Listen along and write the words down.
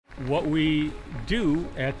what we do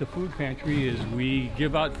at the food pantry is we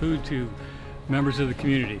give out food to members of the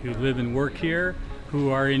community who live and work here, who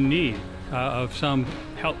are in need of some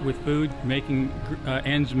help with food, making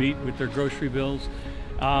ends meet with their grocery bills.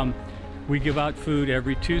 We give out food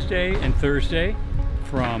every Tuesday and Thursday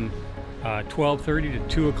from 12:30 to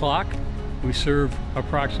 2 o'clock. We serve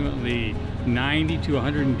approximately 90 to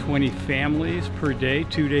 120 families per day,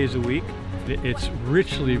 2 days a week. It's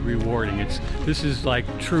richly rewarding. This is like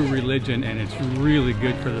true religion, and it's really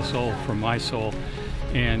good for the soul, for my soul.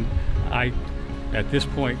 And I, at this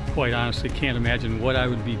point, quite honestly, can't imagine what I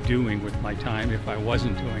would be doing with my time if I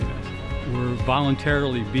wasn't doing this. We're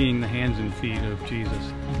voluntarily being the hands and feet of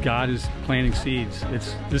Jesus. God is planting seeds.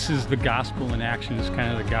 This is the gospel in action. It's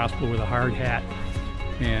kind of the gospel with a hard hat.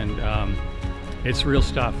 And it's real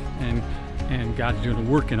stuff. And God's doing a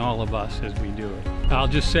work in all of us as we do it. I'll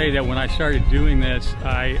just say that when I started doing this,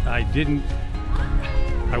 I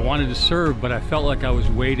wanted to serve, but I felt like I was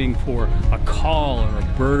waiting for a call or a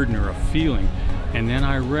burden or a feeling. And then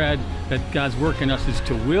I read that God's work in us is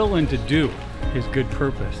to will and to do His good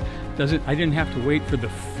purpose. I didn't have to wait for the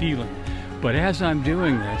feeling. But as I'm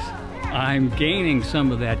doing this, I'm gaining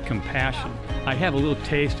some of that compassion. I have a little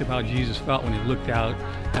taste of how Jesus felt when He looked out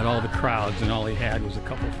at all the crowds and all He had was a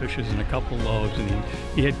couple of fishes and a couple of loaves, and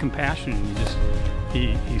he had compassion, and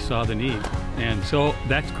he saw the need. And so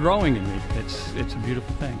that's growing in me. It's a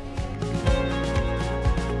beautiful thing.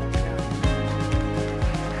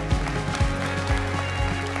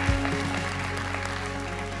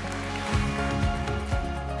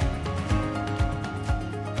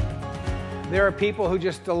 There are people who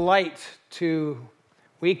just delight to,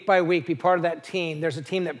 week by week, be part of that team. There's a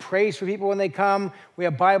team that prays for people when they come. We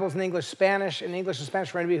have Bibles in English, Spanish, and English and Spanish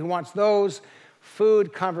for anybody who wants those.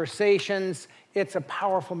 Food, conversations. It's a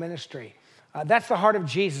powerful ministry. That's the heart of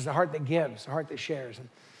Jesus, a heart that gives, a heart that shares. And,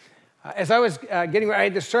 as I was I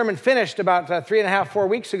had this sermon finished about 3.5, 4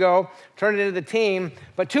 weeks ago, turned it into the team.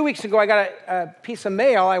 But 2 weeks ago, I got a piece of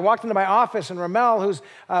mail. I walked into my office, and Ramel, who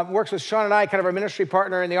works with Sean and I, kind of our ministry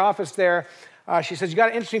partner in the office there, she says, "You got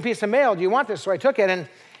an interesting piece of mail. Do you want this?" So I took it, and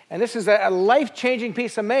this is a life-changing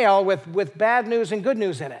piece of mail with bad news and good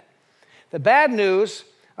news in it. The bad news,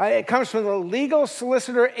 it comes from the legal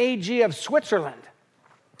solicitor AG of Switzerland.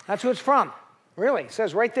 That's who it's from. Really, it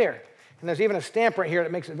says right there. And there's even a stamp right here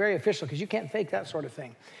that makes it very official, because you can't fake that sort of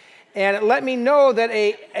thing. And it let me know that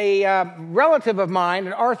a relative of mine,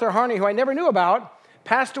 an Arthur Harney, who I never knew about,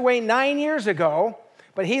 passed away 9 years ago,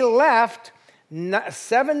 but he left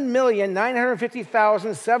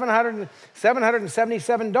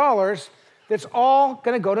 $7,950,777 that's all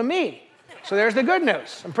going to go to me. So there's the good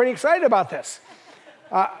news. I'm pretty excited about this.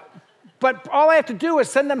 But all I have to do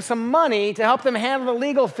is send them some money to help them handle the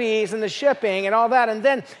legal fees and the shipping and all that, and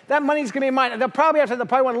then that money's going to be mine. They'll probably want a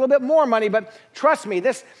little bit more money, but trust me,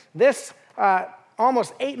 this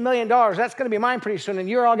almost $8 million, that's going to be mine pretty soon, and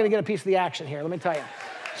you're all going to get a piece of the action here, let me tell you.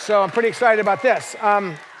 So I'm pretty excited about this.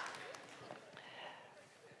 I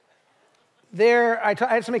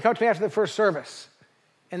had somebody come to me after the first service,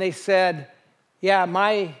 and they said, "Yeah,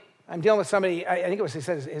 I'm dealing with somebody." I think it was, he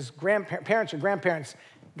said his parents or grandparents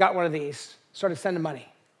got one of these, started sending money.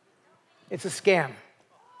 It's a scam.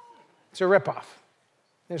 It's a ripoff.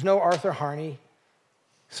 There's no Arthur Harney.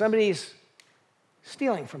 Somebody's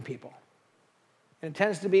stealing from people. And it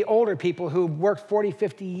tends to be older people who worked 40,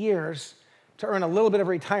 50 years to earn a little bit of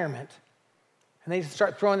retirement, and they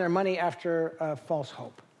start throwing their money after false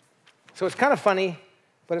hope. So it's kind of funny,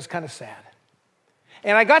 but it's kind of sad.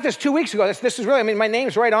 And I got this 2 weeks ago. This is really, my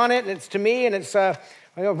name's right on it, and it's to me, and it's a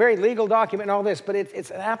very legal document and all this, but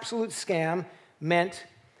it's an absolute scam meant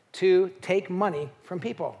to take money from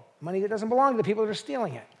people, money that doesn't belong to the people that are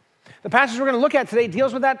stealing it. The passage we're going to look at today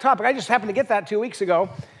deals with that topic. I just happened to get that 2 weeks ago,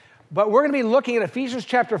 but we're going to be looking at Ephesians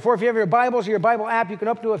chapter 4. If you have your Bibles or your Bible app, you can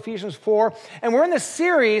open to Ephesians 4. And we're in this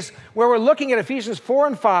series where we're looking at Ephesians 4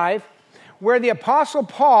 and 5, where the Apostle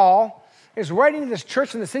Paul is writing to this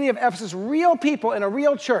church in the city of Ephesus, real people in a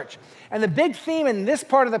real church. And the big theme in this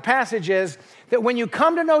part of the passage is that when you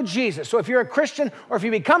come to know Jesus, so if you're a Christian or if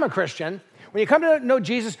you become a Christian, when you come to know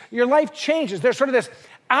Jesus, your life changes. There's sort of this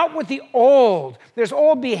out with the old. There's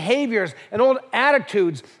old behaviors and old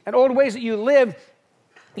attitudes and old ways that you live.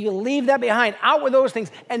 You leave that behind, out with those things,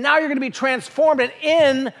 and now you're going to be transformed and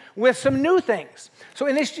in with some new things. So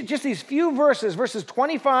in just these few verses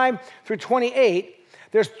 25 through 28,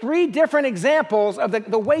 there's 3 different examples of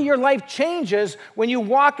the way your life changes when you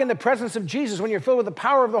walk in the presence of Jesus, when you're filled with the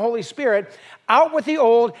power of the Holy Spirit, out with the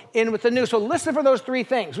old, in with the new. So listen for those 3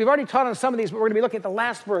 things. We've already taught on some of these, but we're going to be looking at the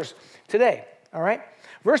last verse today, all right?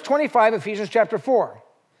 Verse 25, Ephesians chapter 4.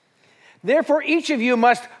 Therefore, each of you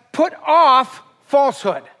must put off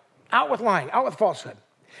falsehood. Out with lying, out with falsehood.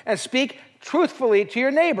 And speak truthfully to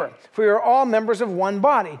your neighbor, for you're all members of one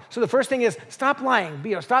body. So the first thing is stop lying,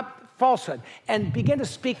 stop falsehood, and begin to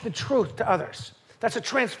speak the truth to others. That's a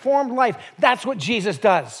transformed life. That's what Jesus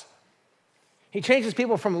does. He changes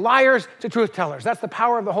people from liars to truth tellers. That's the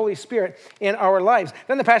power of the Holy Spirit in our lives.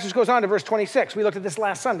 Then the passage goes on to verse 26. We looked at this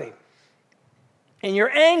last Sunday. In your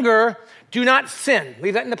anger, do not sin.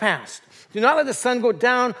 Leave that in the past. Do not let the sun go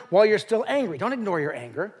down while you're still angry. Don't ignore your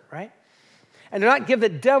anger, right? And do not give the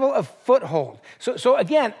devil a foothold. So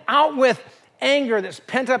again, out with anger that's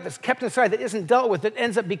pent up, that's kept inside, that isn't dealt with, that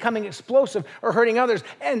ends up becoming explosive or hurting others,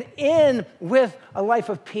 and in with a life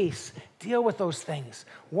of peace. Deal with those things.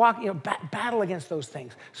 Battle against those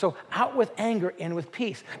things. So out with anger, in with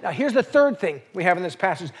peace. Now here's the third thing we have in this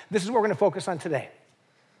passage. This is what we're going to focus on today.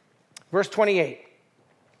 Verse 28.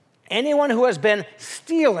 Anyone who has been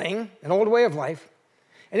stealing, an old way of life,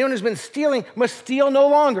 anyone who's been stealing must steal no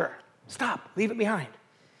longer. Stop, leave it behind.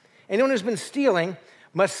 Anyone who's been stealing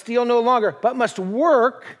must steal no longer, but must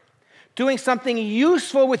work doing something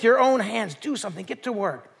useful with your own hands. Do something, get to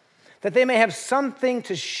work, that they may have something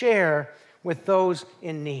to share with those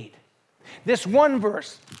in need. This one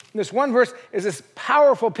verse is this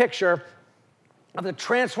powerful picture of the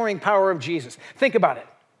transforming power of Jesus. Think about it.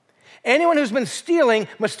 Anyone who's been stealing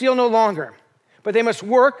must steal no longer, but they must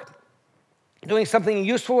work doing something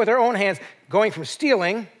useful with their own hands, going from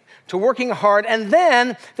stealing to working hard, and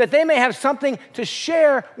then that they may have something to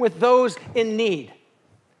share with those in need.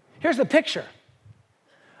 Here's the picture.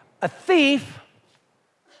 A thief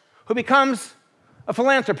who becomes a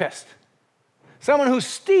philanthropist. Someone who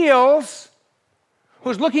steals,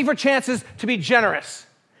 who's looking for chances to be generous.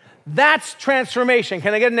 That's transformation.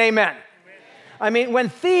 Can I get an amen? I mean, when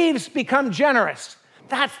thieves become generous,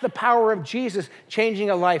 that's the power of Jesus changing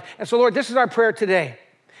a life. And so, Lord, this is our prayer today.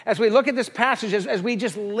 As we look at this passage, as we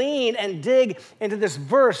just lean and dig into this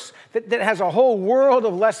verse that has a whole world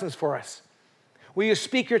of lessons for us, will you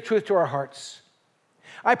speak your truth to our hearts?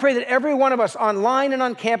 I pray that every one of us online and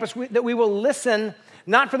on campus, that we will listen,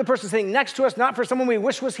 not for the person sitting next to us, not for someone we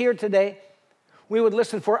wish was here today. We would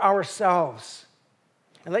listen for ourselves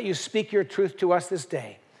and let you speak your truth to us this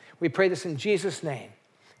day. We pray this in Jesus' name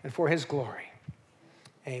and for his glory.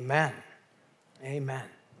 Amen. Amen.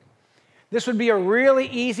 This would be a really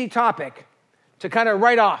easy topic to kind of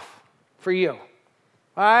write off for you.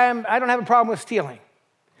 I don't have a problem with stealing.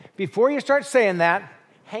 Before you start saying that,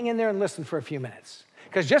 hang in there and listen for a few minutes.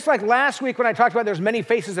 Because just like last week when I talked about there's many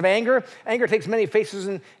faces of anger, anger takes many faces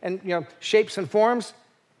and shapes and forms.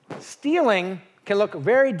 Stealing can look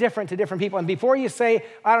very different to different people. And before you say,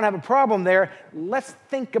 I don't have a problem there, let's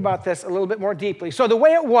think about this a little bit more deeply. So the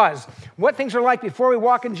way it was, what things are like before we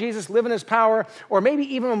walk in Jesus, live in his power, or maybe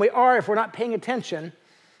even when we are, if we're not paying attention,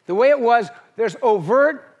 the way it was, there's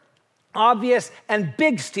overt, obvious, and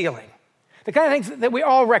big stealing. The kind of things that we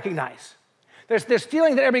all recognize. There's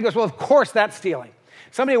stealing that everybody goes, well, of course that's stealing.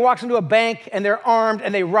 Somebody walks into a bank and they're armed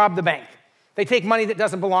and they rob the bank. They take money that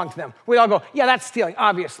doesn't belong to them. We all go, yeah, that's stealing,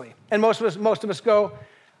 obviously. And most of us go,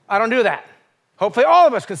 I don't do that. Hopefully all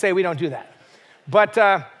of us can say we don't do that. But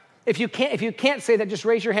if you can't say that, just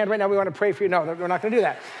raise your hand right now. We want to pray for you. No, we're not going to do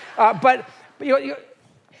that. But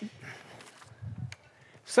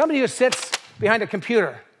somebody who sits behind a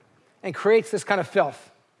computer and creates this kind of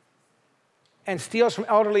filth and steals from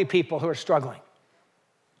elderly people who are struggling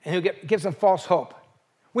and who gives them false hope,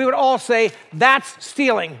 we would all say that's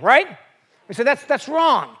stealing, right? We say that's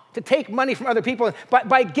wrong to take money from other people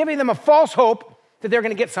by giving them a false hope that they're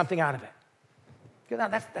going to get something out of it. No,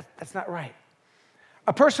 that's not right.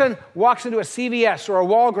 A person walks into a CVS or a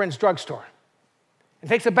Walgreens drugstore and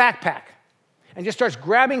takes a backpack and just starts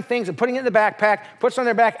grabbing things and putting it in the backpack, puts it on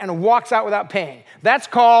their back, and walks out without paying. That's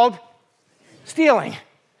called stealing.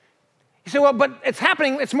 You say, well, but it's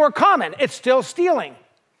happening. It's more common. It's still stealing.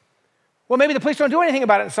 Well, maybe the police don't do anything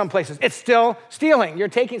about it in some places. It's still stealing. You're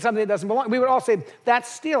taking something that doesn't belong. We would all say, that's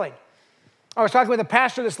stealing. I was talking with a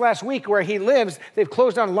pastor this last week where he lives. They've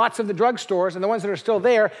closed down lots of the drugstores, and the ones that are still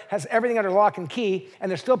there has everything under lock and key, and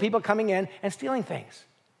there's still people coming in and stealing things.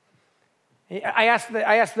 I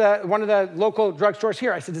asked one of the local drugstores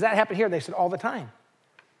here, I said, does that happen here? They said, all the time.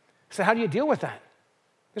 I said, how do you deal with that?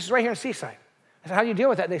 This is right here in Seaside. I said, how do you deal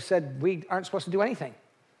with that? They said, we aren't supposed to do anything.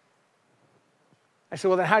 I said,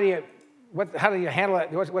 well, then how do you handle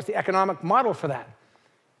it? What's the economic model for that?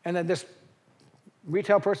 And then this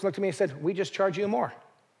retail person looked at me and said, we just charge you more.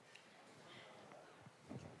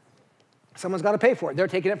 Someone's got to pay for it. They're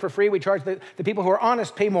taking it for free. We charge the people who are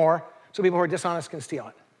honest pay more, so people who are dishonest can steal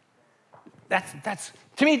it.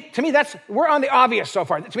 To me, we're on the obvious so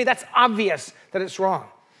far. To me, that's obvious that it's wrong.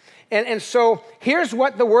 And so here's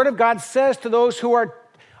what the Word of God says to those who are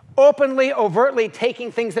openly, overtly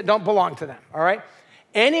taking things that don't belong to them, all right?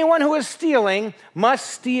 Anyone who is stealing must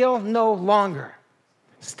steal no longer.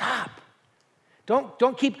 Stop.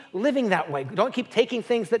 Don't keep living that way. Don't keep taking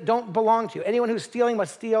things that don't belong to you. Anyone who's stealing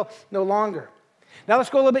must steal no longer. Now let's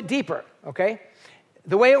go a little bit deeper, okay?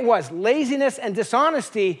 The way it was, laziness and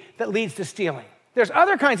dishonesty that leads to stealing. There's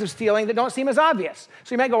other kinds of stealing that don't seem as obvious.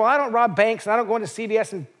 So you might go, well, I don't rob banks, and I don't go into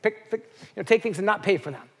CVS and take things and not pay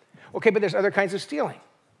for them. Okay, but there's other kinds of stealing.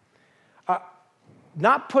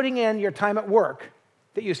 Not putting in your time at work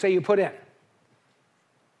that you say you put in.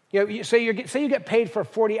 Say you get paid for a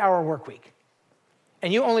 40-hour work week,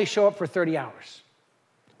 and you only show up for 30 hours.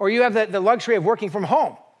 Or you have the luxury of working from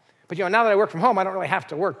home. But now that I work from home, I don't really have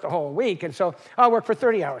to work the whole week, and so I'll work for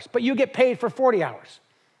 30 hours. But you get paid for 40 hours.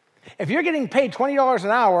 If you're getting paid $20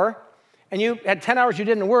 an hour, and you had 10 hours you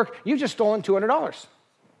didn't work, you've just stolen $200.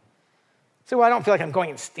 So, well, I don't feel like I'm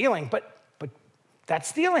going and stealing, but that's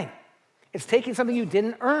stealing. It's taking something you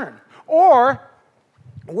didn't earn. Or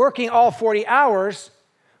working all 40 hours,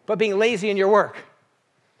 but being lazy in your work.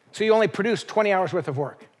 So you only produce 20 hours worth of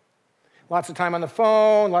work. Lots of time on the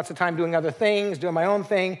phone, lots of time doing other things, doing my own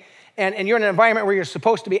thing. And you're in an environment where you're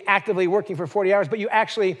supposed to be actively working for 40 hours, but you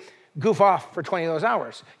actually goof off for 20 of those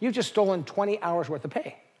hours. You've just stolen 20 hours worth of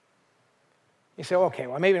pay. You say, okay,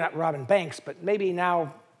 well, maybe not robbing banks, but maybe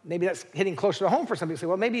that's hitting closer to home for some people. You say,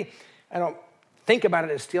 well, maybe I don't think about it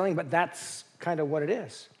as stealing, but that's kind of what it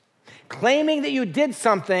is. Claiming that you did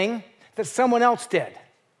something that someone else did,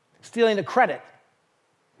 stealing the credit,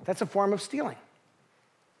 that's a form of stealing.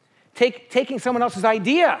 Taking someone else's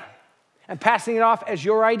idea and passing it off as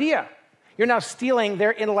your idea. You're now stealing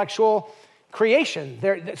their intellectual creation,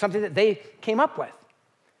 something that they came up with.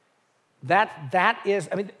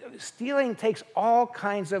 Stealing takes all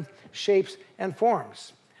kinds of shapes and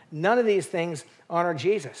forms. None of these things honor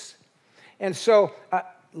Jesus. And so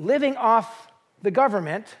living off the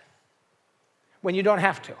government when you don't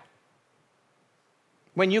have to.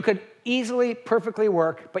 When you could easily, perfectly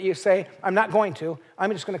work, but you say, I'm not going to,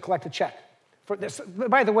 I'm just going to collect a check. For this.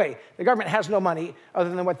 By the way, the government has no money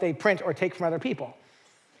other than what they print or take from other people.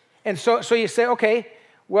 And so you say, okay,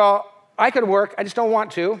 well, I could work, I just don't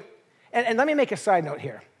want to. And let me make a side note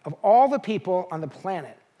here. Of all the people on the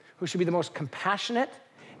planet who should be the most compassionate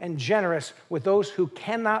and generous with those who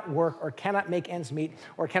cannot work or cannot make ends meet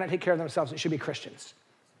or cannot take care of themselves, it should be Christians.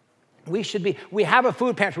 We have a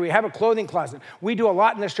food pantry, we have a clothing closet. We do a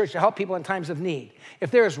lot in this church to help people in times of need. If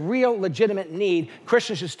there is real, legitimate need,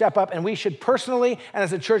 Christians should step up, and we should personally and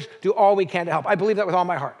as a church do all we can to help. I believe that with all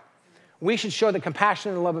my heart. We should show the compassion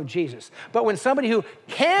and the love of Jesus. But when somebody who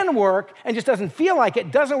can work and just doesn't feel like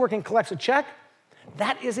it, doesn't work and collects a check,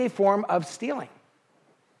 that is a form of stealing.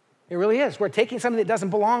 It really is. We're taking something that doesn't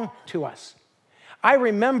belong to us. I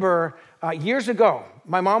remember years ago,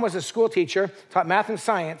 my mom was a school teacher, taught math and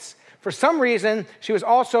science. For some reason, she was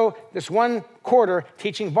also this one quarter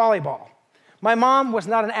teaching volleyball. My mom was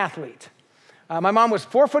not an athlete. My mom was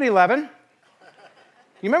 4'11".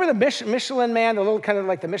 You remember the Michelin Man, the little kind of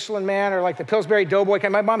like the Michelin Man or like the Pillsbury Doughboy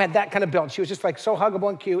kind? My mom had that kind of build. She was just like so huggable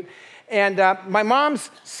and cute. And my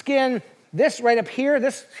mom's skin, this right up here,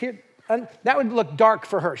 this here, that would look dark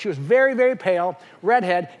for her. She was very, very pale,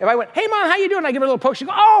 redhead. If I went, hey, Mom, how you doing? I give her a little poke. She'd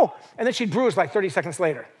go, oh! And then she'd bruise like 30 seconds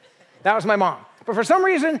later. That was my mom. But for some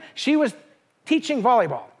reason, she was teaching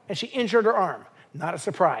volleyball, and she injured her arm. Not a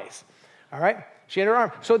surprise, all right? She injured her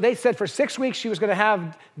arm. So they said for 6 weeks she was going to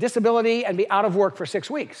have disability and be out of work for 6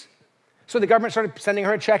 weeks. So the government started sending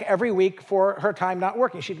her a check every week for her time not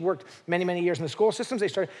working. She'd worked many, many years in the school systems.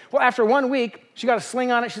 After 1 week, she got a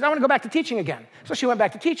sling on it. She said, I want to go back to teaching again. So she went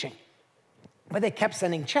back to teaching. But they kept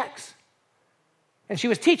sending checks. And she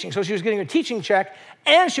was teaching. So she was getting a teaching check,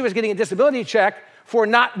 and she was getting a disability check for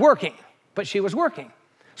not working. But she was working.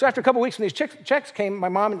 So after a couple weeks when these checks came, my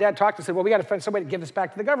mom and dad talked and said, well, we got to find somebody to give this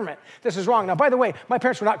back to the government. This is wrong. Now, by the way, my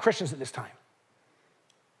parents were not Christians at this time.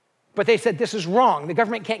 But they said, this is wrong. The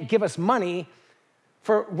government can't give us money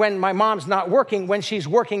for when my mom's not working, when she's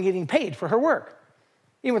working, getting paid for her work.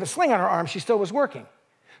 Even with a sling on her arm, she still was working.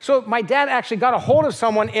 So my dad actually got a hold of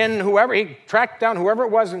someone he tracked down whoever it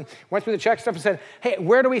was and went through the check stuff and said, hey,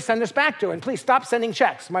 where do we send this back to? And please stop sending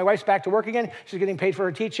checks. My wife's back to work again. She's getting paid for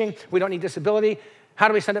her teaching. We don't need disability. How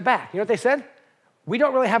do we send it back? You know what they said? We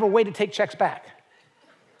don't really have a way to take checks back.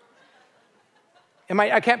 And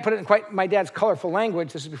I can't put it in quite my dad's colorful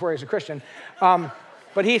language. This is before he was a Christian.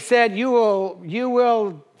 But he said, you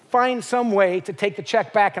will find some way to take the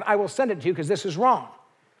check back, and I will send it to you because this is wrong.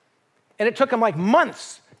 And it took him like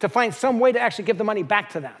months to find some way to actually give the money back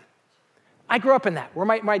to them. I grew up in that, where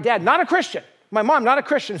my dad, not a Christian, My mom, not a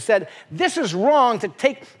Christian, said, this is wrong to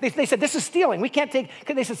take, they said, this is stealing. We can't take,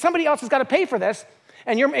 they said, somebody else has got to pay for this.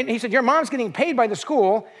 And he said, your mom's getting paid by the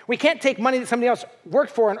school. We can't take money that somebody else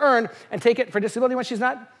worked for and earned and take it for disability when she's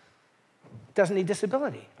doesn't need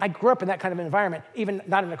disability. I grew up in that kind of environment, even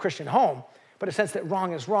not in a Christian home, but a sense that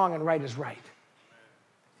wrong is wrong and right is right.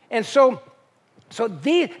 And so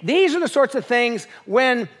these are the sorts of things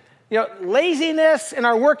when, laziness in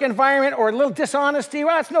our work environment or a little dishonesty,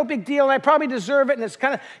 well, it's no big deal, and I probably deserve it, and it's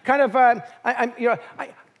I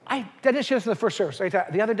didn't share this in the first service. Right?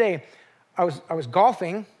 The other day, I was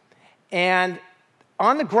golfing, and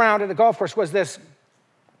on the ground at the golf course was this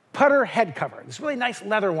putter head cover, this really nice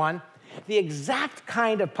leather one, the exact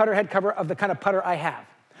kind of putter head cover of the kind of putter I have.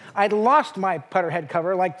 I'd lost my putter head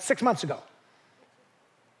cover like 6 months ago.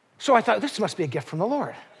 So I thought, this must be a gift from the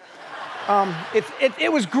Lord.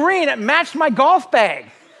 It was green. It matched my golf bag.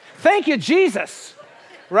 Thank you, Jesus.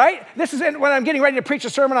 Right? This is when I'm getting ready to preach a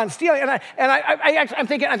sermon on stealing, I'm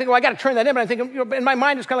thinking, well, I got to turn that in, but I'm thinking, in my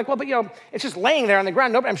mind, it's kind of like, well, but it's just laying there on the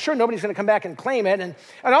ground. I'm sure nobody's going to come back and claim it, and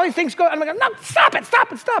all these things go. I'm like, no, stop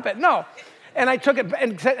it, no. And I took it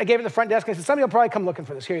and I gave it to the front desk. And I said, somebody will probably come looking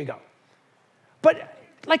for this. Here you go. But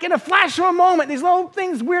like in a flash of a moment, these little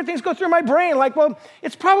things, weird things go through my brain. Like, well,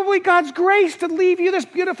 it's probably God's grace to leave you this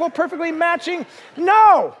beautiful, perfectly matching.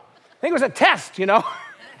 No. I think it was a test, What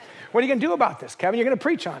are you going to do about this, Kevin? You're going to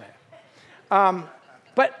preach on it.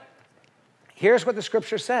 But here's what the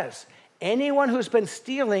scripture says. Anyone who's been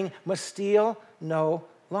stealing must steal no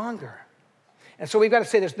longer. And so we've got to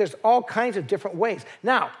say there's all kinds of different ways.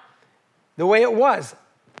 Now, the way it was,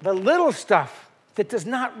 the little stuff that does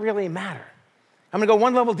not really matter. I'm going to go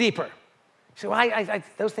one level deeper. So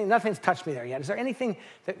those things, nothing's touched me there yet. Is there anything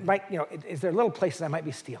that might, is there little places I might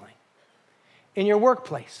be stealing? In your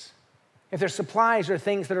workplace, if there's supplies or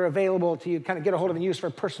things that are available to you, kind of get a hold of and use for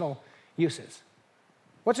personal uses.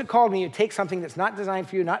 What's it called when you take something that's not designed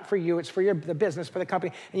for you, not for you, it's for the business, for the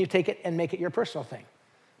company, and you take it and make it your personal thing?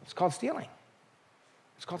 It's called stealing.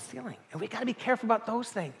 It's called stealing. And we got to be careful about those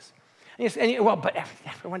things. But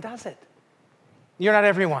everyone does it. You're not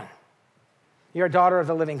everyone. You're a daughter of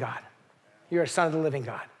the living God. You're a son of the living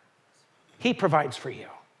God. He provides for you.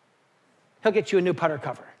 He'll get you a new putter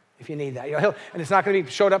cover if you need that. And it's not going to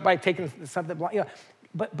be showed up by taking something.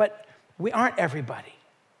 But we aren't everybody.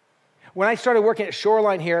 When I started working at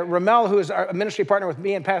Shoreline here, Ramel, who is our ministry partner with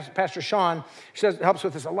me and Pastor Sean, she helps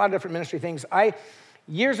with us a lot of different ministry things.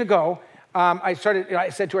 Years ago, I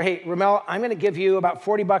said to her, hey, Ramel, I'm going to give you about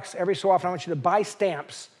 $40 every so often. I want you to buy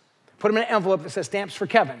stamps, put them in an envelope that says stamps for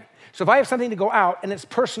Kevin. So if I have something to go out and it's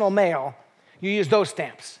personal mail, you use those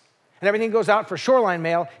stamps. And everything goes out for Shoreline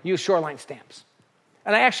mail, you use Shoreline stamps.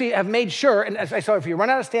 And I actually have made sure, and as I said, if you run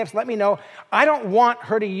out of stamps, let me know. I don't want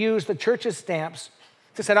her to use the church's stamps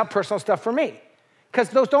to send out personal stuff for me, because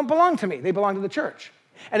those don't belong to me. They belong to the church.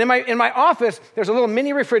 And in my office, there's a little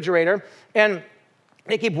mini refrigerator, and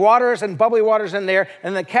they keep waters and bubbly waters in there. And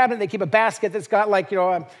in the cabinet, they keep a basket that's got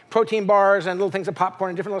protein bars and little things of popcorn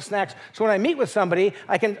and different little snacks. So when I meet with somebody,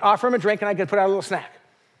 I can offer them a drink and I can put out a little snack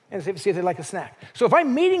and see if they like a snack. So if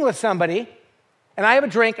I'm meeting with somebody and I have a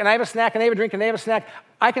drink and I have a snack and they have a drink and they have a snack,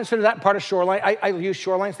 I consider that part of Shoreline. I use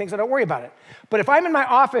Shoreline things. I don't worry about it. But if I'm in my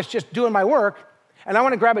office just doing my work and I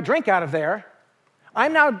want to grab a drink out of there,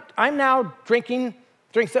 I'm now drinking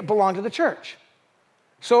drinks that belong to the church.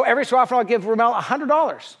 So every so often I'll give Ramel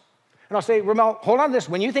 $100. And I'll say, Ramel, hold on to this.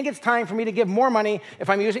 When you think it's time for me to give more money,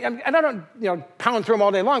 if I'm using, and I don't pound through them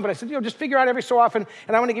all day long, but I said, just figure out every so often,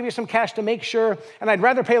 and I want to give you some cash to make sure, and I'd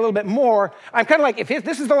rather pay a little bit more. I'm kind of like, if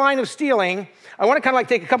this is the line of stealing, I want to kind of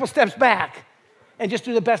take a couple steps back and just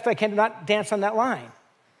do the best I can to not dance on that line.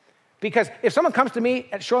 Because if someone comes to me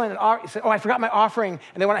at Shoreline and says, I forgot my offering,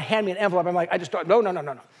 and they want to hand me an envelope, I'm like,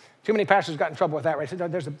 no. Too many pastors got in trouble with that, right? I said, no,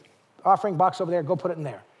 there's a offering box over there, go put it in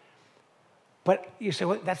there. But you say,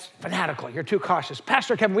 well, that's fanatical. You're too cautious.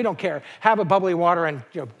 Pastor Kevin, we don't care. Have a bubbly water and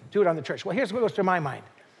do it on the church. Well, here's what goes through my mind.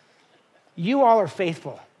 You all are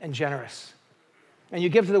faithful and generous, and you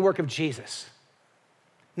give to the work of Jesus,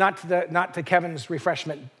 not to Kevin's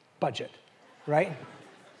refreshment budget, right?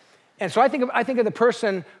 And so I think of the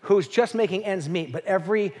person who's just making ends meet, but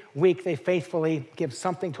every week they faithfully give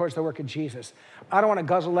something towards the work of Jesus. I don't want to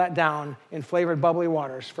guzzle that down in flavored bubbly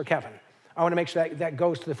waters for Kevin. I want to make sure that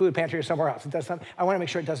goes to the food pantry or somewhere else. I want to make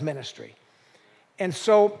sure it does ministry. And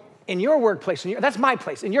so in your workplace, that's my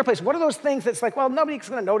place. In your place, what are those things that's like, well, nobody's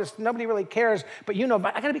going to notice, nobody really cares, but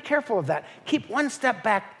I got to be careful of that. Keep one step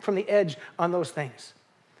back from the edge on those things.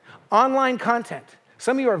 Online content.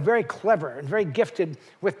 Some of you are very clever and very gifted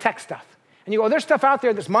with tech stuff. And you go, there's stuff out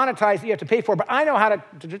there that's monetized that you have to pay for, but I know how to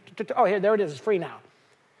here, there it is, it's free now.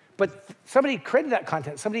 But somebody created that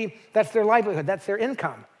content. Somebody, that's their livelihood. That's their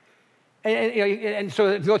income. And so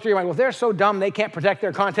it goes through your mind, well, they're so dumb they can't protect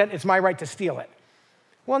their content. It's my right to steal it.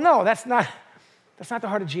 Well, no, that's not the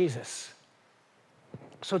heart of Jesus.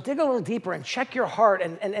 So dig a little deeper and check your heart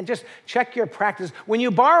and just check your practice. When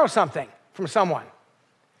you borrow something from someone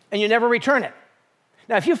and you never return it.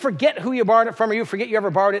 Now, if you forget who you borrowed it from or you forget you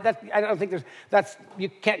ever borrowed it, I don't think you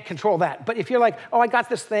can't control that. But if you're like, oh, I got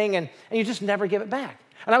this thing, and you just never give it back.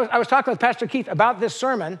 And I was talking with Pastor Keith about this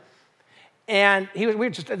sermon, and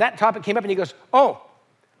that topic came up, and he goes, oh,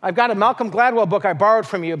 I've got a Malcolm Gladwell book I borrowed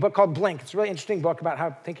from you, a book called Blink. It's a really interesting book about how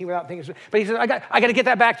thinking without thinking. But he said, I got to get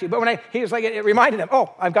that back to you. But he was like, it reminded him,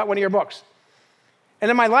 oh, I've got one of your books. And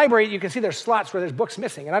in my library, you can see there's slots where there's books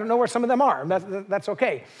missing, and I don't know where some of them are. That's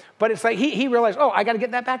okay. But it's like he realized, oh, I got to get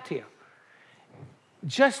that back to you.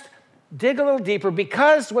 Just dig a little deeper,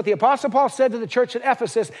 because what the Apostle Paul said to the church at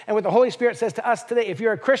Ephesus and what the Holy Spirit says to us today, if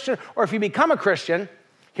you're a Christian or if you become a Christian,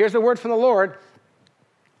 here's the word from the Lord: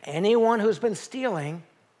 anyone who's been stealing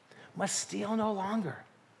must steal no longer.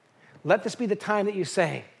 Let this be the time that you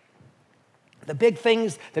say, the big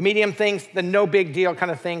things, the medium things, the no big deal kind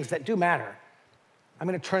of things that do matter, I'm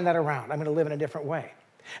going to turn that around. I'm going to live in a different way.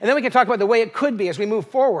 And then we can talk about the way it could be as we move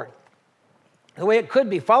forward. The way it could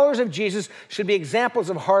be. Followers of Jesus should be examples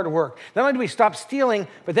of hard work. Not only do we stop stealing,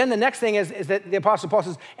 but then the next thing is that the Apostle Paul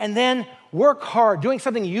says, and then work hard, doing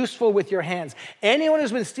something useful with your hands. Anyone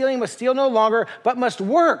who's been stealing must steal no longer, but must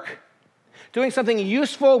work, doing something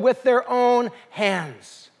useful with their own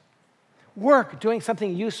hands. Work, doing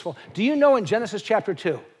something useful. Do you know in Genesis chapter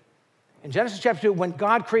 2, when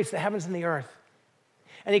God creates the heavens and the earth,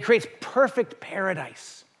 and he creates perfect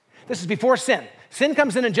paradise. This is before sin. Sin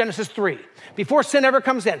comes in Genesis 3. Before sin ever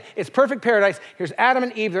comes in, it's perfect paradise. Here's Adam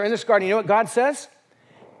and Eve. They're in this garden. You know what God says?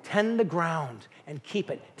 Tend the ground and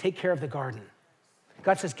keep it. Take care of the garden.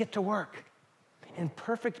 God says, get to work. In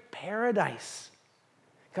perfect paradise,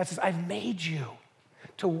 God says, I've made you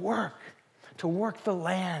to work the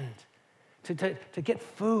land, to get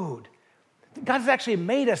food. God has actually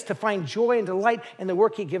made us to find joy and delight in the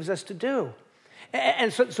work he gives us to do.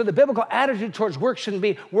 And so the biblical attitude towards work shouldn't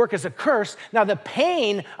be work as a curse. Now, the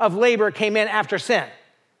pain of labor came in after sin.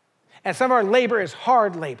 And some of our labor is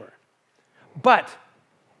hard labor. But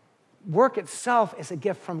work itself is a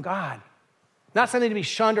gift from God. Not something to be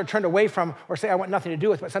shunned or turned away from or say, I want nothing to do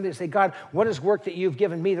with, but something to say, God, what is work that you've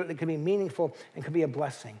given me that can be meaningful and can be a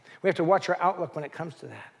blessing? We have to watch our outlook when it comes to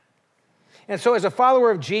that. And so as a follower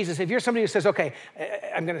of Jesus, if you're somebody who says, okay,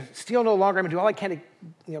 I'm going to steal no longer, I'm going to do all I can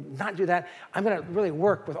to not do that, I'm going to really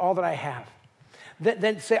work with all that I have,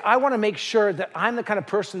 then say, I want to make sure that I'm the kind of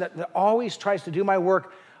person that always tries to do my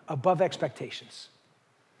work above expectations,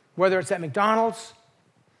 whether it's at McDonald's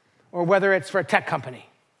or whether it's for a tech company,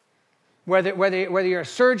 whether you're a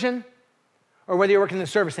surgeon or whether you're working in the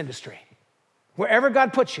service industry. Wherever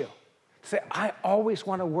God puts you, say, I always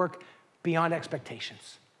want to work beyond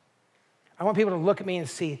expectations. I want people to look at me and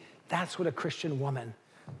see that's what a Christian woman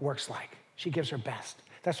works like. She gives her best.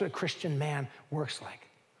 That's what a Christian man works like.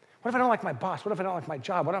 What if I don't like my boss? What if I don't like my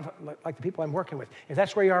job? What if I don't like the people I'm working with? If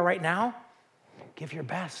that's where you are right now, give your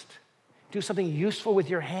best. Do something useful with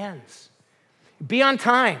your hands. Be on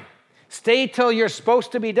time. Stay till you're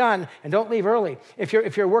supposed to be done and don't leave early. If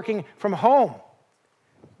you're working from home,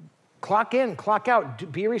 clock in, clock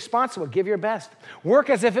out. Be responsible. Give your best. Work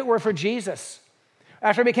as if it were for Jesus.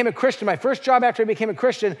 After I became a Christian, my first job after I became a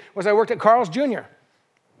Christian was I worked at Carl's Jr.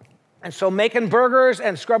 And so making burgers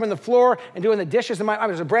and scrubbing the floor and doing the dishes. I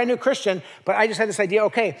was a brand new Christian, but I just had this idea,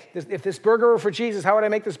 okay, if this burger were for Jesus, how would I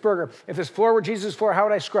make this burger? If this floor were Jesus' floor, how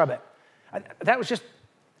would I scrub it? That was just,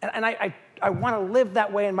 and I want to live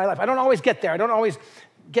that way in my life. I don't always get there. I don't always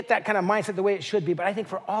get that kind of mindset the way it should be, but I think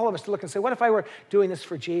for all of us to look and say, what if I were doing this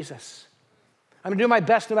for Jesus? I'm going to do my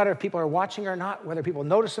best no matter if people are watching or not, whether people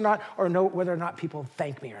notice or not, or know whether or not people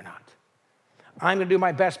thank me or not. I'm going to do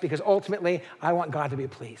my best because ultimately I want God to be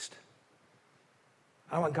pleased.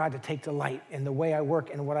 I want God to take delight in the way I work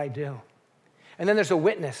and what I do. And then there's a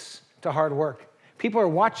witness to hard work. People are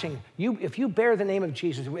watching. If you bear the name of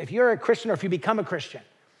Jesus, if you're a Christian or if you become a Christian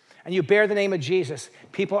and you bear the name of Jesus,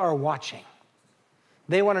 people are watching.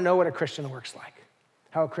 They want to know what a Christian works like,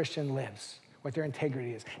 how a Christian lives, what their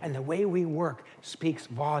integrity is. And the way we work speaks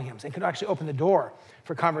volumes and can actually open the door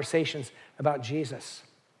for conversations about Jesus.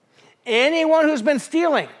 Anyone who's been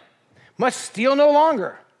stealing must steal no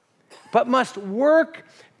longer, but must work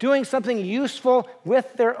doing something useful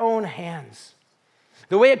with their own hands.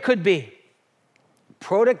 The way it could be,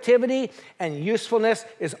 productivity and usefulness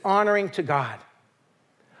is honoring to God.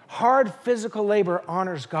 Hard physical labor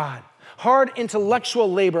honors God. Hard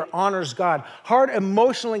intellectual labor honors God. Hard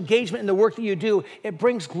emotional engagement in the work that you do, it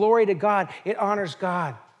brings glory to God. It honors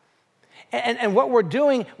God. And what we're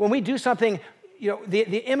doing when we do something,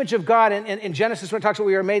 the image of God in Genesis, when it talks about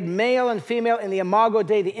we are made male and female in the imago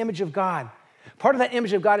Dei, the image of God. Part of that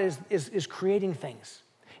image of God is creating things.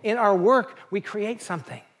 In our work, we create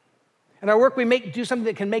something. In our work, we do something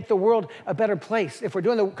that can make the world a better place if we're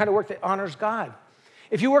doing the kind of work that honors God.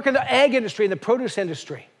 If you work in the ag industry, in the produce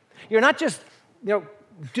industry, you're not just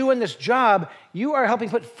doing this job, you are helping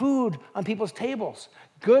put food on people's tables,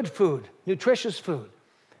 good food, nutritious food.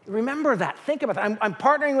 Remember that. Think about that. I'm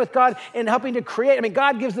partnering with God in helping to create. I mean,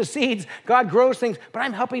 God gives the seeds, God grows things, but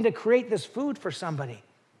I'm helping to create this food for somebody.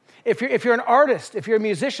 If you're an artist, if you're a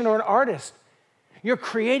musician or an artist, you're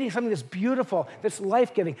creating something that's beautiful, that's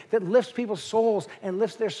life-giving, that lifts people's souls and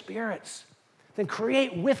lifts their spirits. Then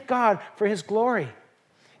create with God for his glory.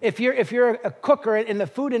 If you're a cook or in the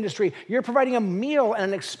food industry, you're providing a meal and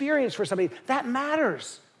an experience for somebody. That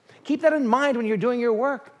matters. Keep that in mind when you're doing your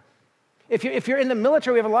work. If you're in the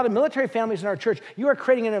military, we have a lot of military families in our church, you are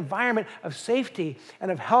creating an environment of safety and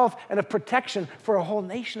of health and of protection for a whole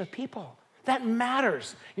nation of people. That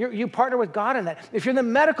matters. You partner with God in that. If you're in the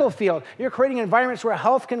medical field, you're creating environments where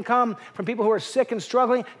health can come from people who are sick and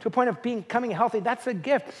struggling to a point of becoming healthy. That's a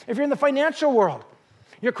gift. If you're in the financial world,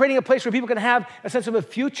 you're creating a place where people can have a sense of a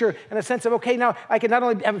future and a sense of, okay, now I can not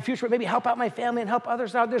only have a future, but maybe help out my family and help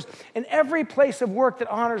others out. In every place of work that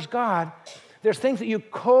honors God, there's things that you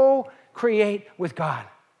co-create with God.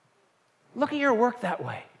 Look at your work that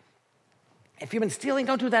way. If you've been stealing,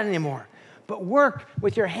 don't do that anymore. But work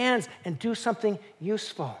with your hands and do something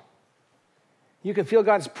useful. You can feel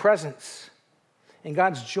God's presence and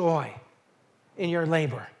God's joy in your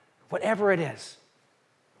labor, whatever it is.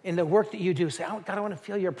 In the work that you do, say, oh, God, I want to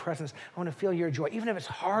feel your presence. I want to feel your joy. Even if it's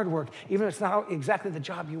hard work, even if it's not exactly the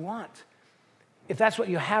job you want. If that's what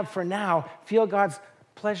you have for now, feel God's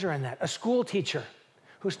pleasure in that. A school teacher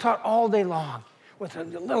who's taught all day long with the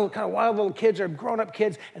little kind of wild little kids or grown-up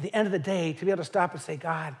kids, at the end of the day, to be able to stop and say,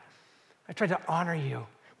 God, I tried to honor you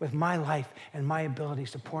with my life and my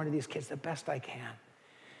abilities to pour into these kids the best I can.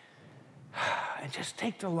 And just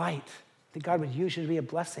take delight that God would use you to be a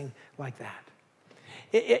blessing like that.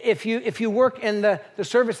 If you work in the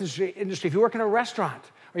service industry, if you work in a restaurant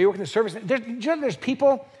or you work in the service, there's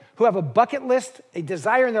people who have a bucket list, a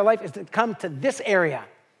desire in their life is to come to this area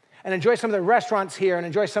and enjoy some of the restaurants here and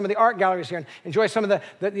enjoy some of the art galleries here and enjoy some of the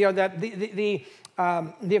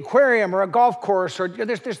aquarium or a golf course, or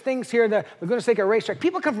there's things here, the Laguna Seca racetrack.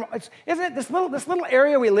 People come from, isn't it this little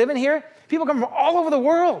area we live in here? People come from all over the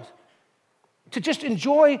world to just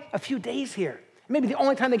enjoy a few days here. Maybe the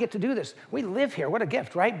only time they get to do this. We live here. What a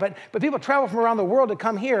gift, right? But people travel from around the world to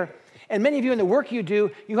come here, and many of you in the work you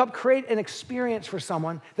do, you help create an experience for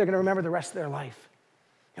someone they're going to remember the rest of their life.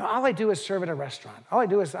 All I do is serve at a restaurant. All I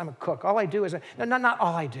do is I'm a cook. All I do is, not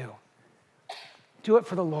all I do. Do it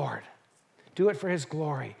for the Lord. Do it for his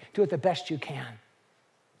glory. Do it the best you can.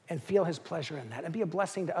 And feel his pleasure in that. And be a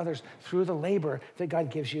blessing to others through the labor that God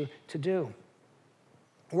gives you to do.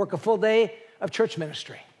 Work a full day of church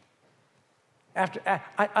ministry.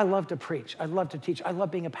 I love to preach. I love to teach. I love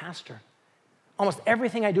being a pastor. Almost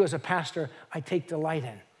everything I do as a pastor, I take delight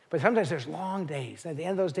in. But sometimes there's long days. And at the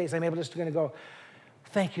end of those days, I'm able just to go,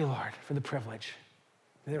 thank you, Lord, for the privilege.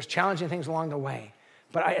 And there's challenging things along the way.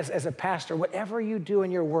 But as a pastor, whatever you do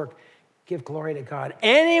in your work, give glory to God.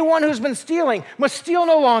 Anyone who's been stealing must steal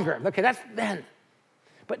no longer. Okay, that's then.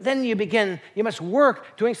 But then you must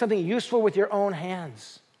work doing something useful with your own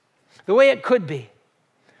hands. The way it could be.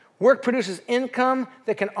 Work produces income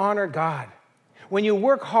that can honor God. When you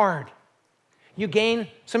work hard, you gain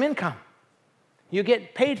some income. You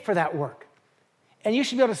get paid for that work. And you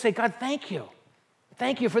should be able to say, God, thank you.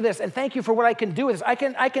 Thank you for this, and thank you for what I can do with this.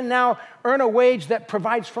 I can now earn a wage that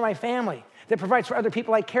provides for my family, that provides for other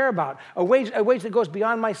people I care about, a wage that goes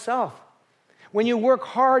beyond myself. When you work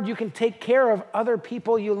hard, you can take care of other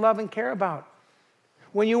people you love and care about.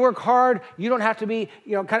 When you work hard, you don't have to be,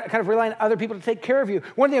 kind of relying on other people to take care of you.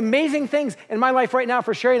 One of the amazing things in my life right now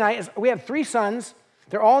for Sherry and I is we have 3 sons.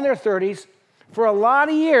 They're all in their 30s. For a lot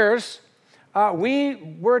of years, we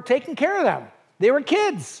were taking care of them. They were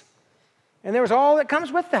kids. And there was all that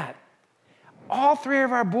comes with that. All 3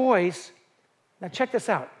 of our boys, now check this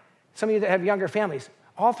out. Some of you that have younger families,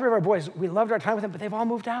 all 3 of our boys, we loved our time with them, but they've all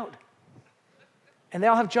moved out. And they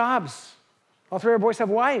all have jobs. All 3 of our boys have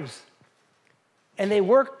wives. And they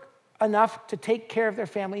work enough to take care of their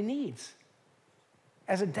family needs.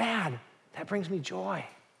 As a dad, that brings me joy.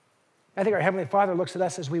 I think our Heavenly Father looks at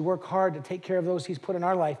us as we work hard to take care of those he's put in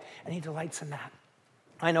our life, and he delights in that.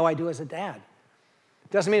 I know I do as a dad.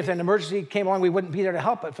 Doesn't mean if an emergency came along, we wouldn't be there to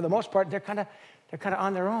help, but for the most part, they're kind of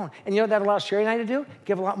on their own. And you know what that allows Sherry and I to do?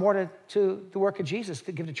 Give a lot more to the work of Jesus,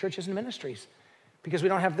 to give to churches and ministries, because we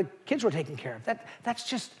don't have the kids we're taking care of. That's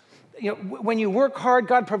just, when you work hard,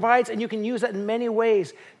 God provides, and you can use that in many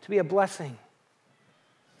ways to be a blessing.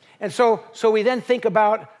 And so we then think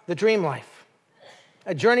about the dream life,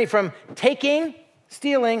 a journey from taking,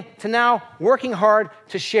 stealing, to now working hard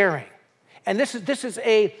to sharing. And this is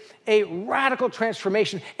a radical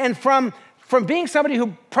transformation. And from being somebody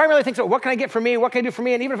who primarily thinks, what can I get for me? What can I do for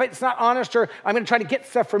me? And even if it's not honest or I'm going to try to get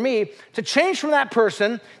stuff for me, to change from that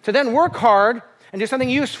person to then work hard and do something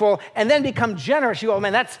useful and then become generous. You go,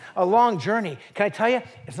 man, that's a long journey. Can I tell you?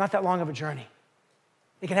 It's not that long of a journey.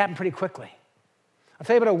 It can happen pretty quickly. I'll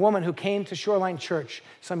tell you about a woman who came to Shoreline Church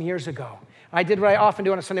some years ago. I did what I often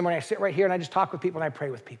do on a Sunday morning. I sit right here and I just talk with people and I pray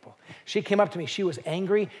with people. She came up to me. She was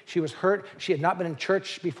angry. She was hurt. She had not been in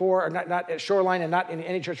church before, or not at Shoreline and not in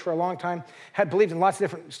any church for a long time. Had believed in lots of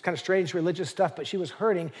different kind of strange religious stuff, but she was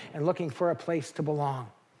hurting and looking for a place to belong.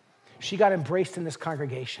 She got embraced in this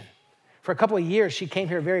congregation. For a couple of years, she came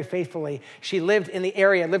here very faithfully. She lived in the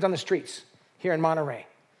area, lived on the streets here in Monterey.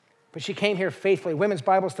 But she came here faithfully. Women's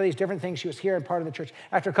Bible studies, different things. She was here and part of the church.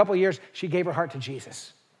 After a couple of years, she gave her heart to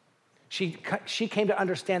Jesus. She came to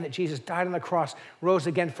understand that Jesus died on the cross, rose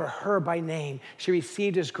again for her by name. She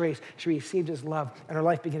received his grace. She received his love, and her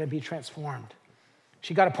life began to be transformed.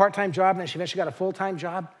 She got a part-time job, and then she eventually got a full-time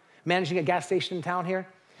job, managing a gas station in town here.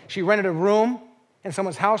 She rented a room in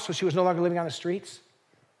someone's house, so she was no longer living on the streets.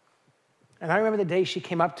 And I remember the day she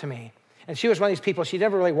came up to me, and she was one of these people, she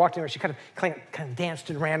never really walked anywhere. She kind of danced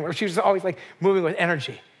and ran, where she was always like moving with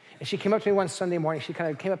energy. And she came up to me one Sunday morning. She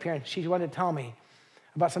kind of came up here, and she wanted to tell me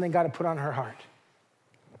about something God had put on her heart.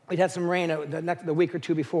 We'd had some rain the week or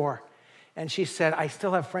two before, and she said, I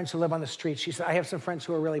still have friends who live on the streets. She said, I have some friends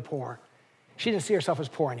who are really poor. She didn't see herself as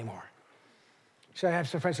poor anymore. She said, I have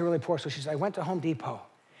some friends who are really poor. So she said, I went to Home Depot,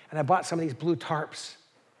 and I bought some of these blue tarps,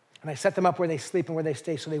 and I set them up where they sleep and where they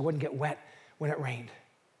stay so they wouldn't get wet when it rained.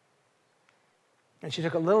 And she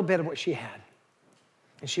took a little bit of what she had,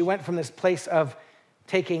 and she went from this place of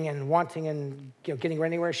taking and wanting and getting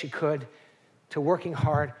anywhere she could to working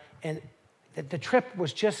hard. And the trip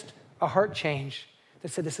was just a heart change that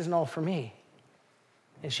said, this isn't all for me.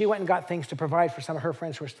 And she went and got things to provide for some of her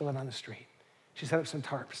friends who were still living on the street. She set up some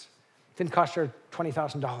tarps. It didn't cost her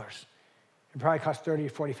 $20,000. It probably cost 30 or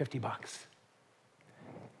 40, 50 bucks.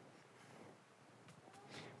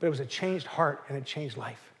 But it was a changed heart and a changed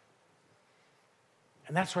life.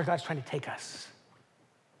 And that's where God's trying to take us.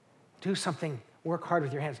 Do something, work hard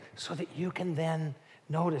with your hands so that you can then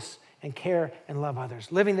notice and care and love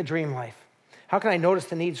others. Living the dream life. How can I notice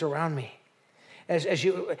the needs around me? Let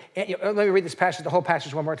me read this passage, the whole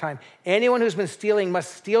passage one more time. Anyone who's been stealing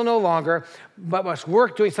must steal no longer, but must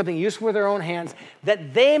work doing something useful with their own hands,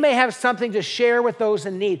 that they may have something to share with those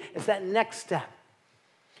in need. It's that next step.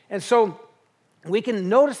 And so we can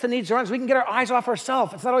notice the needs around us. We can get our eyes off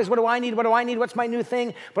ourselves. It's not always, what do I need? What do I need? What's my new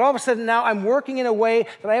thing? But all of a sudden now I'm working in a way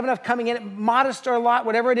that I have enough coming in, modest or a lot,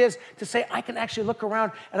 whatever it is, to say I can actually look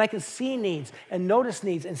around and I can see needs and notice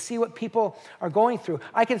needs and see what people are going through.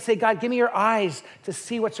 I can say, God, give me your eyes to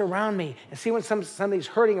see what's around me and see when somebody's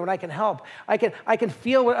hurting and when I can help. I can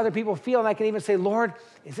feel what other people feel, and I can even say, Lord,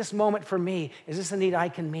 is this moment for me? Is this a need I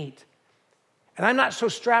can meet? And I'm not so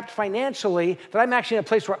strapped financially that I'm actually in a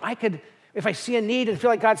place where I could, if I see a need and feel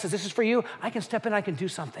like God says, this is for you, I can step in, I can do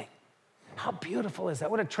something. How beautiful is that?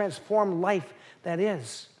 What a transformed life that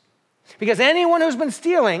is. Because anyone who's been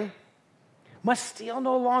stealing must steal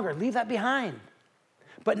no longer. Leave that behind.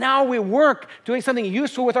 But now we work doing something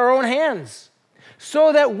useful with our own hands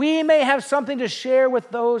so that we may have something to share with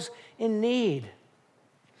those in need.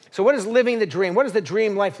 So what is living the dream? What does the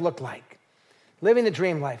dream life look like? Living the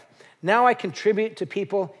dream life. Now I contribute to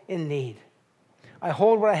people in need. I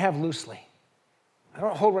hold what I have loosely. I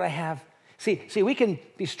don't hold what I have. See, we can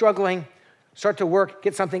be struggling, start to work,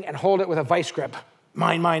 get something, and hold it with a vice grip.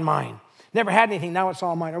 Mine, mine, mine. Never had anything, now it's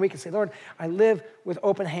all mine. Or we can say, Lord, I live with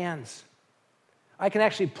open hands. I can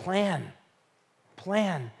actually plan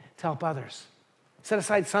to help others. Set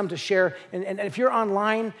aside some to share. And if you're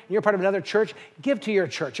online and you're part of another church, give to your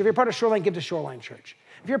church. If you're part of Shoreline, give to Shoreline Church.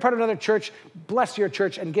 If you're part of another church, bless your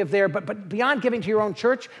church and give there. But beyond giving to your own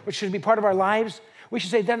church, which should be part of our lives, we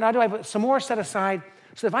should say, now do I have some more set aside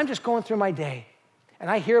so that if I'm just going through my day and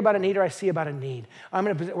I hear about a need or I see about a need, I'm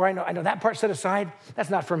in a position where I know that part set aside, that's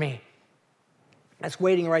not for me. That's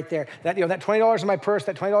waiting right there. That $20 in my purse,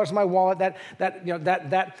 that $20 in my wallet, that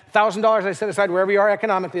 $1,000 I set aside wherever you are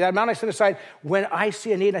economically, that amount I set aside, when I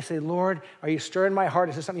see a need, I say, Lord, are you stirring my heart?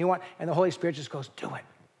 Is this something you want? And the Holy Spirit just goes, do it.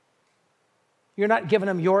 you're not giving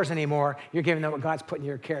them yours anymore. You're giving them what God's put in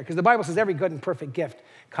your care. Because the Bible says every good and perfect gift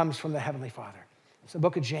comes from the Heavenly Father. So the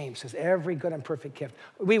book of James says every good and perfect gift.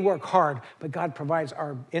 We work hard, but God provides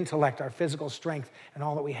our intellect, our physical strength, and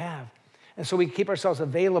all that we have. And so we keep ourselves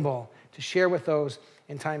available to share with those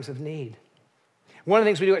in times of need. One of the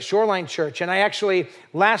things we do at Shoreline Church, and I actually,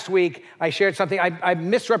 last week, I shared something, I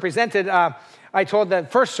misrepresented. I told the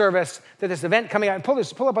first service that this event coming out, and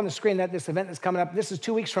pull up on the screen that this event is coming up. This is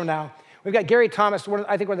 2 weeks from now. We've got Gary Thomas,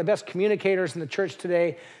 I think one of the best communicators in the church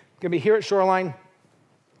today, going to be here at Shoreline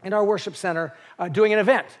in our worship center doing an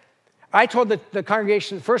event. I told the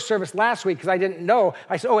congregation first service last week because I didn't know.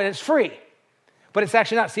 I said, and it's free. But it's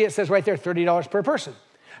actually not. See, it says right there, $30 per person.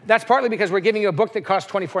 That's partly because we're giving you a book that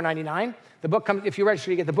costs $24.99. The book comes, if you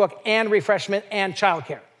register, you get the book and refreshment and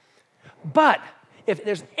childcare. But if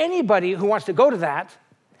there's anybody who wants to go to that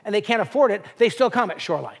and they can't afford it, they still come at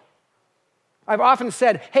Shoreline. I've often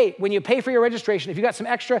said, hey, when you pay for your registration, if you got some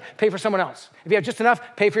extra, pay for someone else. If you have just enough,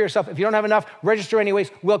 pay for yourself. If you don't have enough, register anyways,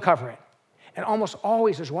 we'll cover it. And almost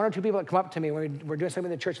always, there's one or two people that come up to me when we're doing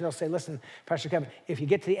something in the church, and they'll say, listen, Pastor Kevin, if you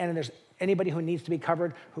get to the end and there's anybody who needs to be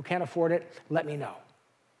covered, who can't afford it, let me know.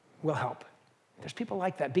 We'll help. There's people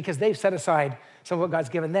like that because they've set aside some of what God's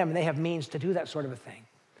given them, and they have means to do that sort of a thing.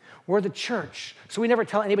 We're the church, so we never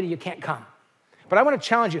tell anybody you can't come. But I want to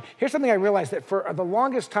challenge you. Here's something I realized that for the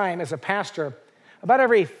longest time as a pastor, about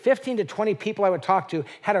every 15 to 20 people I would talk to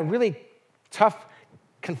had a really tough,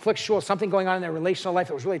 conflictual, something going on in their relational life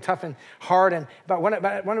that was really tough and hard, and about one out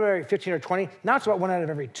of every 15 or 20, now it's about 1 out of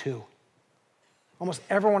every 2. Almost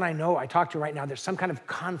everyone I know, I talk to right now, there's some kind of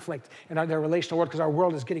conflict in their relational world because our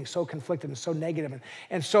world is getting so conflicted and so negative.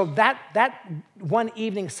 And so that one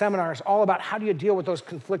evening seminar is all about how do you deal with those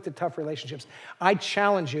conflicted, tough relationships. I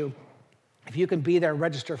challenge you, if you can be there,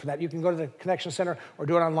 register for that. You can go to the Connection Center or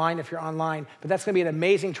do it online if you're online. But that's going to be an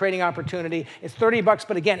amazing training opportunity. It's $30,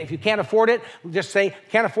 but again, if you can't afford it, just say,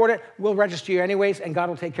 can't afford it, we'll register you anyways, and God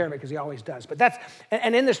will take care of it because he always does. But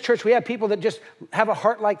and in this church, we have people that just have a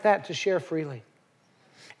heart like that to share freely.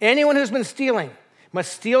 Anyone who's been stealing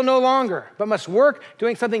must steal no longer, but must work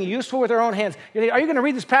doing something useful with their own hands. Are you going to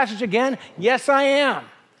read this passage again? Yes, I am.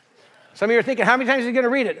 Some of you are thinking, how many times are you going to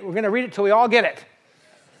read it? We're going to read it till we all get it.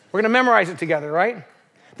 We're going to memorize it together, right?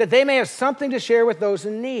 That they may have something to share with those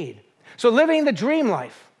in need. So living the dream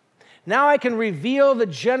life. Now I can reveal the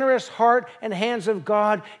generous heart and hands of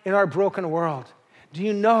God in our broken world. Do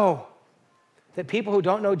you know that people who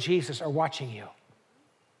don't know Jesus are watching you?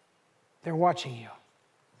 They're watching you.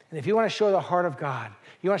 And if you want to show the heart of God,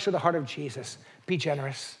 you want to show the heart of Jesus, be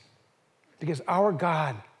generous. Because our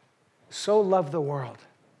God so loved the world,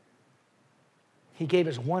 he gave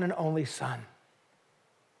his one and only Son.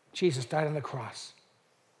 Jesus died on the cross,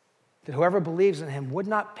 that whoever believes in him would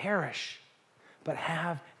not perish, but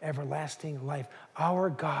have everlasting life. Our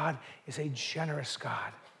God is a generous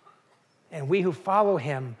God. And we who follow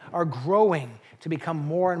him are growing to become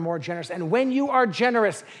more and more generous. And when you are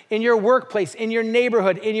generous in your workplace, in your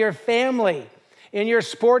neighborhood, in your family, in your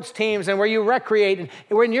sports teams, and where you recreate, and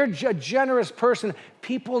when you're a generous person,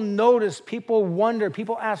 people notice, people wonder,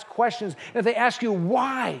 people ask questions. And if they ask you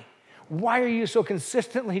why are you so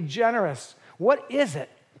consistently generous? What is it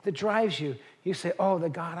that drives you? You say, the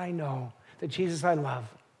God I know, the Jesus I love,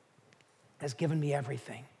 has given me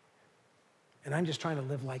everything. And I'm just trying to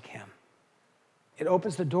live like him. It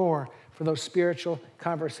opens the door for those spiritual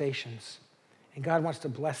conversations. And God wants to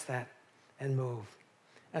bless that and move.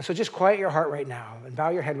 And so just quiet your heart right now and bow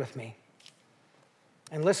your head with me.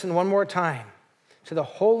 And listen one more time to the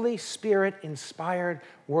Holy Spirit-inspired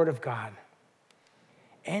Word of God.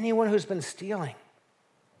 Anyone who's been stealing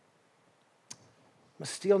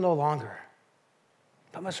must steal no longer,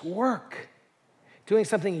 but must work, doing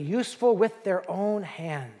something useful with their own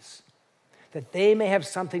hands, that they may have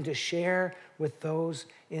something to share with those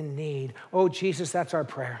in need. Oh, Jesus, that's our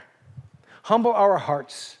prayer. Humble our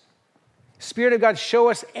hearts. Spirit of God, show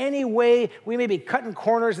us any way we may be cutting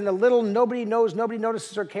corners in the little nobody knows, nobody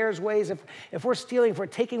notices or cares ways. If we're stealing, if we're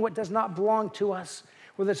taking what does not belong to us,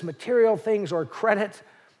 whether it's material things or credit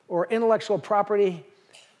or intellectual property,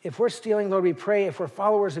 if we're stealing, Lord, we pray, if we're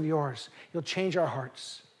followers of yours, you'll change our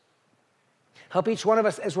hearts. Help each one of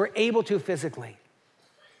us as we're able to physically,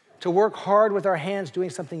 to work hard with our hands doing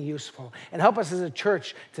something useful. And help us as a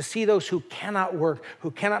church to see those who cannot work,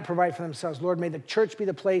 who cannot provide for themselves. Lord, may the church be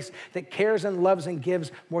the place that cares and loves and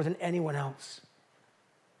gives more than anyone else.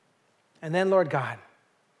 And then, Lord God,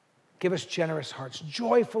 give us generous hearts,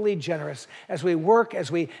 joyfully generous. As we work,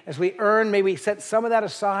 as we earn, may we set some of that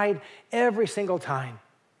aside every single time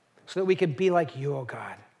so that we could be like you, oh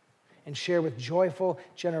God, and share with joyful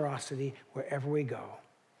generosity wherever we go.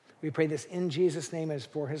 We pray this in Jesus' name as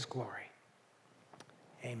for his glory.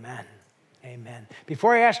 Amen. Amen.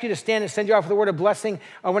 Before I ask you to stand and send you off with a word of blessing,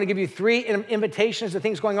 I want to give you 3 invitations to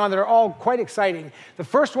things going on that are all quite exciting. The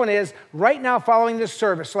first one is right now following this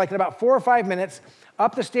service, so like in about 4 or 5 minutes,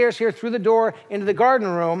 up the stairs here through the door into the garden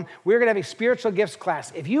room, we're going to have a spiritual gifts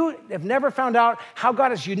class. If you have never found out how God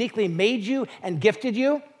has uniquely made you and gifted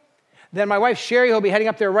you, then my wife Sherry will be heading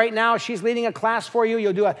up there right now. She's leading a class for you.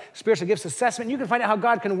 You'll do a spiritual gifts assessment. You can find out how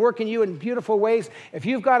God can work in you in beautiful ways. If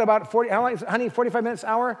you've got about 40, how long is it, honey, 45 minutes,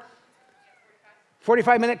 hour?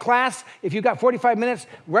 45-minute class. If you've got 45 minutes,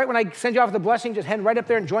 right when I send you off with the blessing, just head right up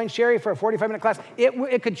there and join Sherry for a 45-minute class.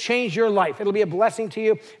 It could change your life. It'll be a blessing to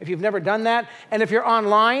you if you've never done that. And if you're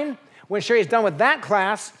online, when Sherry's done with that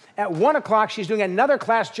class, at 1 o'clock, she's doing another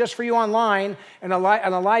class just for you online and a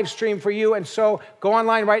live stream for you. And so go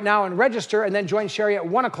online right now and register and then join Sherry at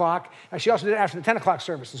 1 o'clock. She also did it after the 10 o'clock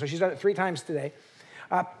service. And so she's done it 3 times today.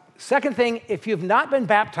 Second thing, if you've not been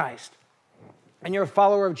baptized, and you're a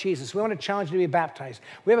follower of Jesus, we want to challenge you to be baptized.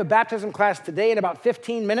 We have a baptism class today in about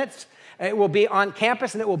 15 minutes. It will be on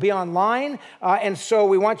campus and it will be online. And so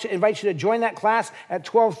we want to invite you to join that class at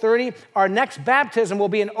 12:30. Our next baptism will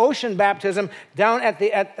be an ocean baptism down at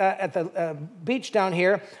the beach down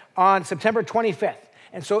here on September 25th.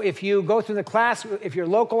 And so if you go through the class, if you're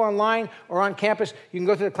local online or on campus, you can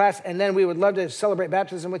go through the class, and then we would love to celebrate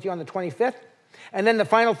baptism with you on the 25th. And then the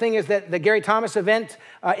final thing is that the Gary Thomas event,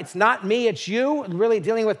 it's not me, it's you, really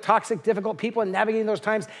dealing with toxic, difficult people and navigating those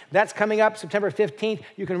times. That's coming up September 15th.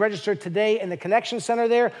 You can register today in the Connection Center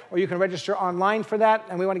there, or you can register online for that.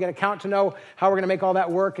 And we want to get a count to know how we're going to make all that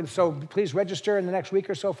work. And so please register in the next week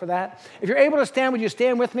or so for that. If you're able to stand, would you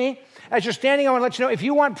stand with me? As you're standing, I want to let you know, if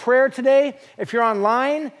you want prayer today, if you're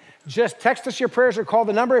online, just text us your prayers or call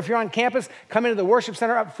the number. If you're on campus, come into the worship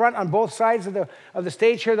center up front on both sides of the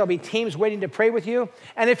stage here. There'll be teams waiting to pray with you.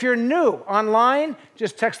 And if you're new online,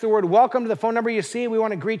 just text the word welcome to the phone number you see. We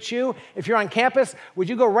want to greet you. If you're on campus, would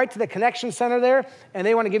you go right to the Connection Center there? And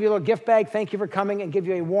they want to give you a little gift bag. Thank you for coming, and give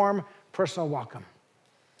you a warm, personal welcome.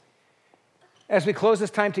 As we close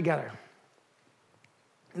this time together,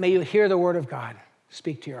 may you hear the word of God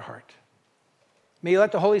speak to your heart. May you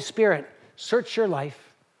let the Holy Spirit search your life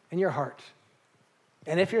in your heart.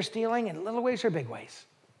 And if you're stealing in little ways or big ways,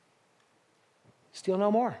 steal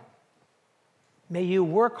no more. May you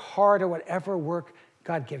work hard at whatever work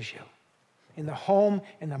God gives you, in the home,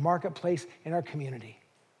 in the marketplace, in our community.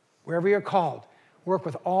 Wherever you're called, work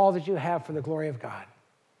with all that you have for the glory of God.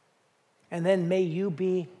 And then may you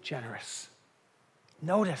be generous.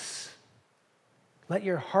 Notice. Let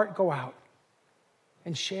your heart go out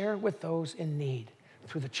and share with those in need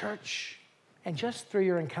through the church, and just through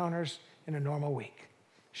your encounters in a normal week.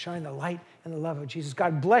 Shine the light and the love of Jesus.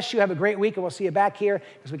 God bless you. Have a great week, and we'll see you back here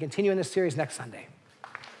as we continue in this series next Sunday.